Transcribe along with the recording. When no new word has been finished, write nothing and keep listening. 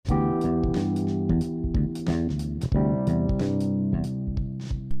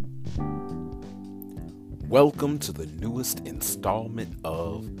Welcome to the newest installment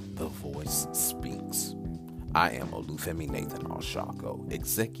of The Voice Speaks. I am Olufemi Nathan Oshako,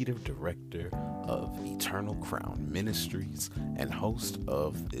 Executive Director of Eternal Crown Ministries and host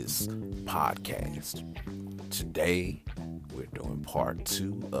of this podcast. Today, we're doing part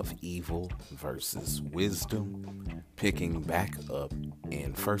 2 of Evil versus Wisdom, picking back up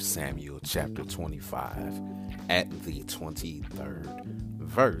in 1 Samuel chapter 25 at the 23rd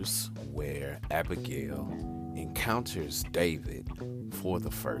verse, where Abigail encounters David for the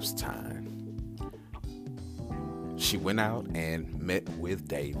first time. She went out and met with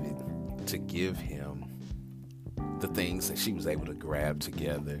David to give him the things that she was able to grab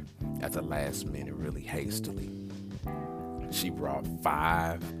together at the last minute really hastily. She brought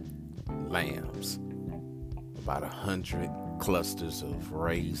 5 lambs, about 100 clusters of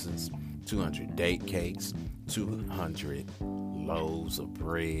raisins, 200 date cakes, 200 loaves of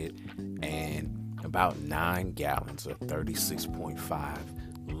bread, and about 9 gallons or 36.5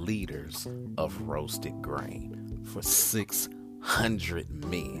 liters of roasted grain for 600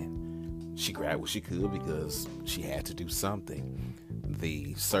 men. She grabbed what she could because she had to do something.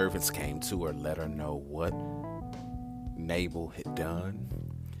 The servants came to her, let her know what Nabal had done,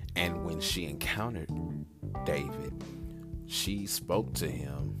 and when she encountered David, she spoke to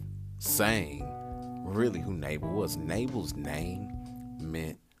him, saying really who Nabal was. Nabal's name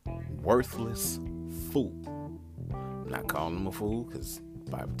meant worthless fool. I'm not calling him a fool because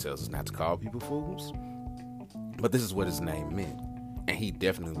the Bible tells us not to call people fools, but this is what his name meant, and he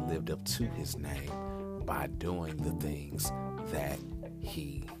definitely lived up to his name by doing the things that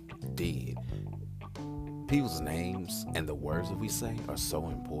he did. People's names and the words that we say are so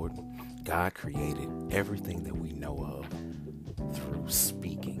important. God created everything that we know of through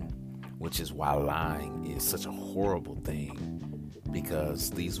speaking, which is why lying is such a horrible thing, because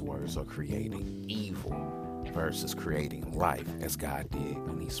these words are creating evil versus creating life, as God did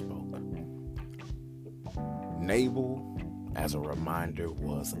when he spoke. Nabal, as a reminder,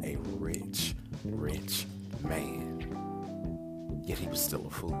 was a rich man, yet he was still a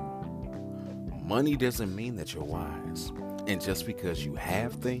fool. Money doesn't mean that you're wise, and just because you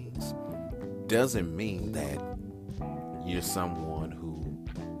have things doesn't mean that you're someone who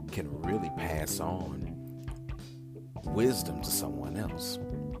can really pass on wisdom to someone else.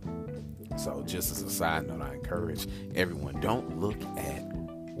 So just as a side note, I encourage everyone, don't look at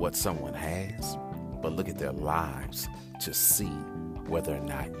what someone has, but look at their lives to see whether or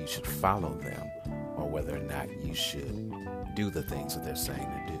not you should follow them or whether or not you should do the things that they're saying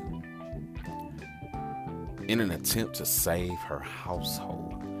to do. In an attempt to save her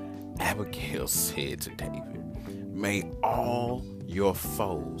household, Abigail said to David, "May all your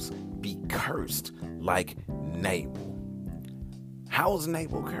foes be cursed like Nabal." How was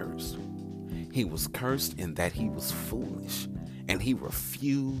Nabal cursed? He was cursed in that he was foolish and he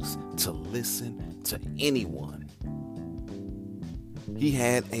refused to listen to anyone. He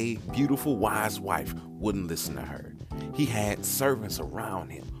had a beautiful, wise wife, wouldn't listen to her. He had servants around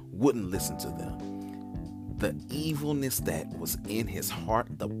him, wouldn't listen to them. The evilness that was in his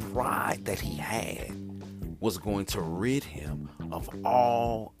heart, the pride that he had, was going to rid him of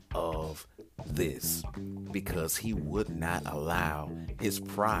all of this, because he would not allow his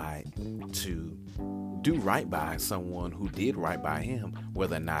pride to do right by someone who did right by him,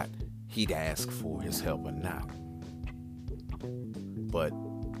 whether or not he'd ask for his help or not. But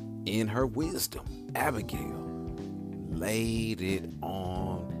in her wisdom, Abigail laid it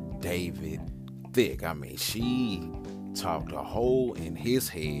on David thick. I mean, she talked a hole in his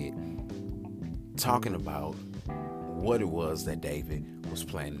head, talking about what it was that David was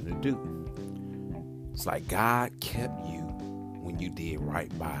planning to do. It's like God kept you when you did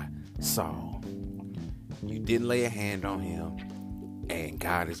right by Saul. You didn't lay a hand on him, and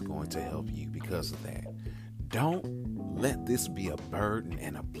God is going to help you because of that. Don't let this be a burden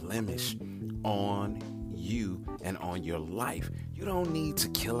and a blemish on you and on your life. You don't need to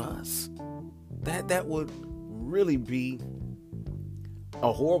kill us. That would really be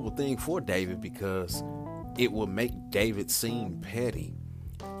a horrible thing for David, because it will make David seem petty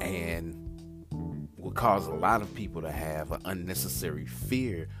and will cause a lot of people to have an unnecessary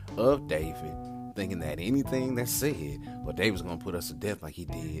fear of David, thinking that anything that's said, well, David's going to put us to death like he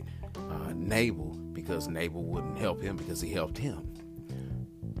did Nabal, because Nabal wouldn't help him because he helped him.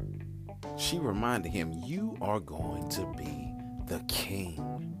 She reminded him, you are going to be the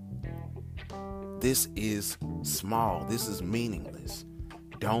king. This is small. This is meaningless.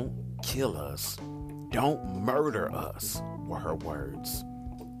 Don't kill us. Don't murder us, were her words.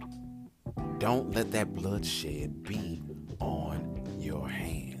 Don't let that bloodshed be on your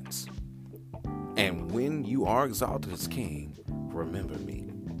hands. And when you are exalted as king, remember me.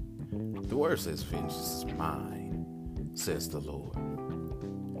 The word says, vengeance is mine, says the Lord.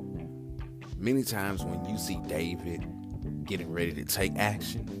 Many times when you see David getting ready to take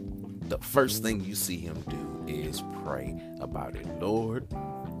action, the first thing you see him do is pray about it. Lord,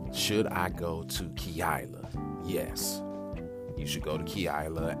 should I go to Keilah? Yes, you should go to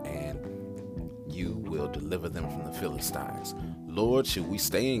Keilah and you will deliver them from the Philistines. Lord, should we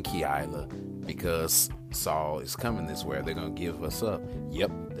stay in Keilah because Saul is coming this way? They're going to give us up.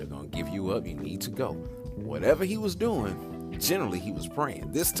 Yep, they're going to give you up. You need to go. Whatever he was doing, generally he was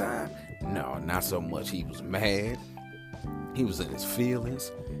praying. This time, no, not so much. He was mad. He was in his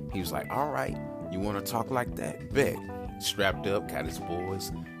feelings. He was like, all right, you want to talk like that? Bet. Strapped up, got his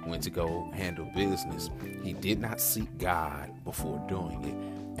boys, went to go handle business. He did not seek God before doing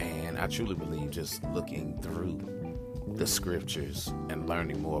it. And I truly believe, just looking through the scriptures and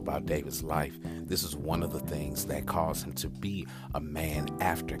learning more about David's life, this is one of the things that caused him to be a man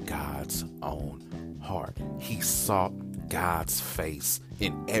after God's own heart. He sought God's face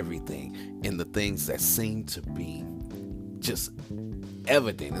in everything, in the things that seemed to be just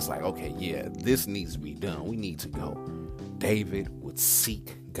evident. It's like, okay, yeah, this needs to be done. We need to go. David would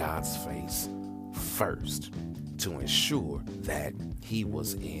seek God's face first to ensure that he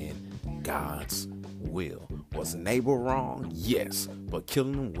was in God's will. Was Nabal wrong? Yes, but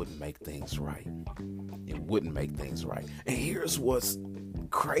killing him wouldn't make things right. It wouldn't make things right. And here's what's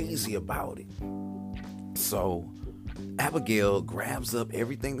crazy about it. So Abigail grabs up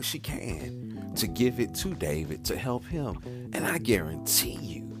everything that she can to give it to David to help him. And I guarantee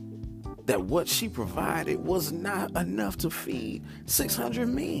you that what she provided was not enough to feed 600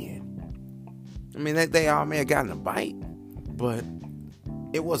 men. I mean, they all may have gotten a bite, but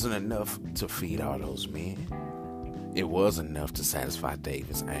it wasn't enough to feed all those men. It was enough to satisfy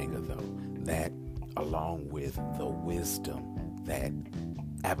David's anger, though. That, along with the wisdom that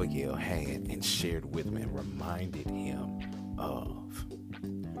Abigail had and shared with him and reminded him of,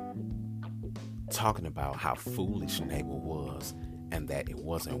 talking about how foolish Nabal was and that it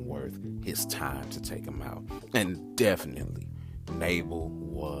wasn't worth his time to take him out. And definitely, Nabal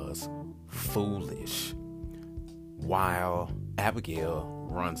was foolish. While Abigail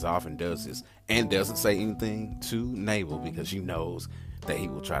runs off and does this and doesn't say anything to Nabal because she knows that he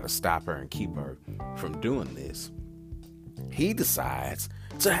will try to stop her and keep her from doing this, he decides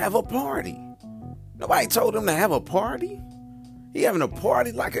to have a party. Nobody told him to have a party. He having a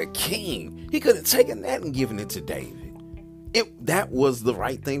party like a king. He could have taken that and given it to David. That was the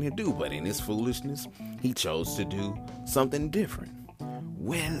right thing to do, but in his foolishness, he chose to do something different.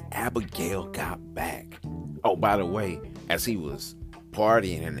 When Abigail got back, oh, by the way, as he was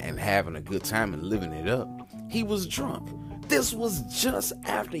partying and having a good time and living it up, he was drunk. This was just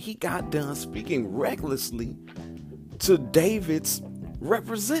after he got done speaking recklessly to David's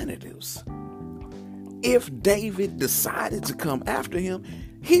representatives. If David decided to come after him,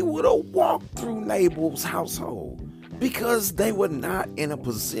 he would have walked through Nabal's household because they were not in a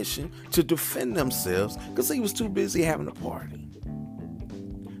position to defend themselves because he was too busy having a party.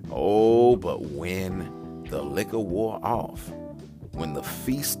 Oh, but when the liquor wore off, when the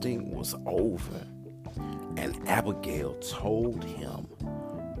feasting was over, and Abigail told him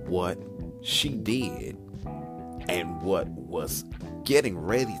what she did and what was getting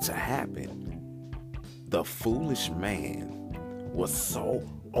ready to happen, the foolish man was so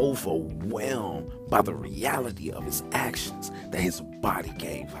overwhelmed by the reality of his actions that his body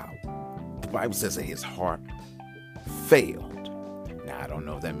gave out. The Bible says that his heart failed. Now, I don't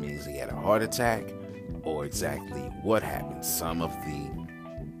know if that means he had a heart attack or exactly what happened. Some of the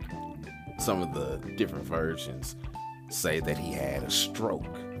different versions say that he had a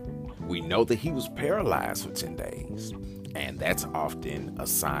stroke. We know that he was paralyzed for 10 days, and that's often a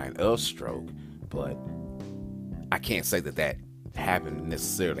sign of stroke, but I can't say that happened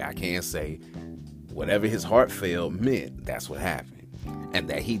necessarily. I can't say whatever his heart failed meant that's what happened, and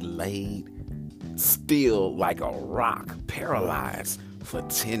that he laid still like a rock, paralyzed for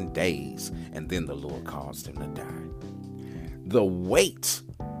 10 days, and then the Lord caused him to die. The weight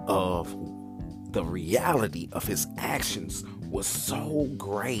of the reality of his actions was so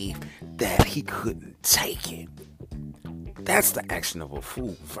grave that he couldn't take it. That's the action of a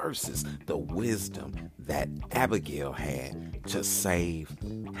fool versus the wisdom that Abigail had to save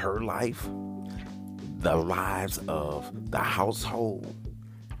her life, the lives of the household,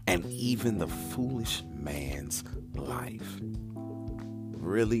 and even the foolish man's life.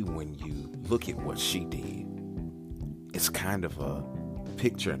 Really, when you look at what she did, it's kind of a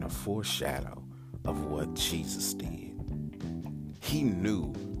picture and a foreshadow of what Jesus did. He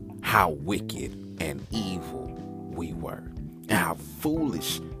knew how wicked and evil we were, and how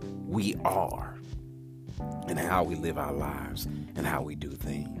foolish we are, and how we live our lives, and how we do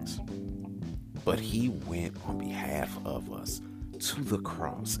things. But he went on behalf of us to the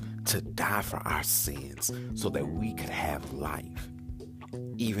cross to die for our sins so that we could have life.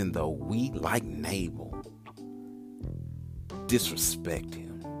 Even though we, like Nabal, disrespect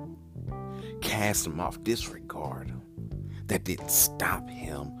him, cast him off, disregard him, that didn't stop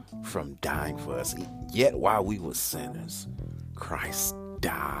him from dying for us. Yet while we were sinners, Christ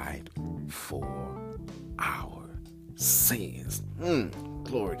died for our sins.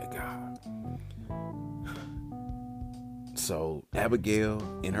 Glory to God. So Abigail,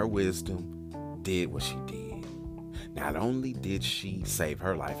 in her wisdom, did what she did. Not only did she save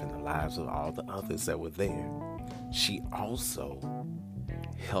her life and the lives of all the others that were there, she also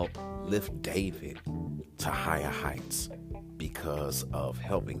helped lift David to higher heights because of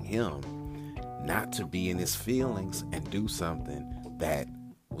helping him not to be in his feelings and do something that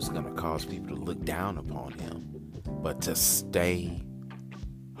was going to cause people to look down upon him, but to stay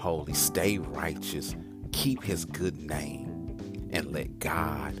holy, stay righteous, keep his good name, and let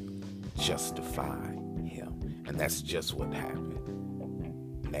God justify him. And that's just what happened.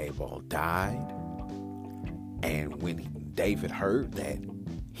 Nabal died, and when David heard that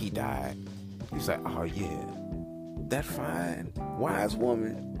he died, he was like, oh yeah, that fine, wise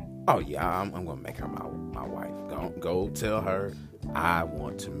woman, oh yeah, I'm going to make her my wife. Go tell her I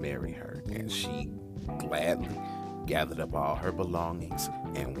want to marry her. And she gladly gathered up all her belongings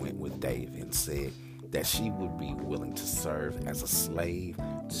and went with David and said that she would be willing to serve as a slave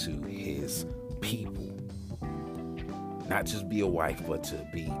to his people. Not just be a wife, but to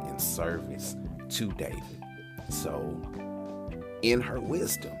be in service to David. So, in her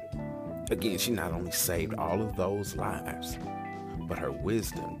wisdom, again, she not only saved all of those lives, but her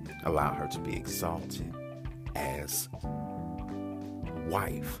wisdom allowed her to be exalted as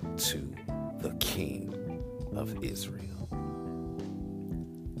wife to the king of Israel.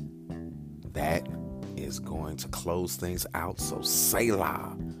 That is going to close things out. So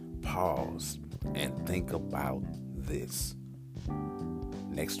Selah, pause, and think about this.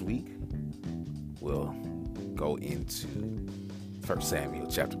 Next week, we'll go into 1 Samuel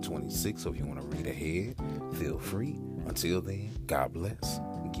chapter 26. So if you want to read ahead, feel free. Until then, God bless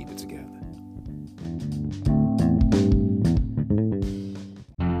and keep it together.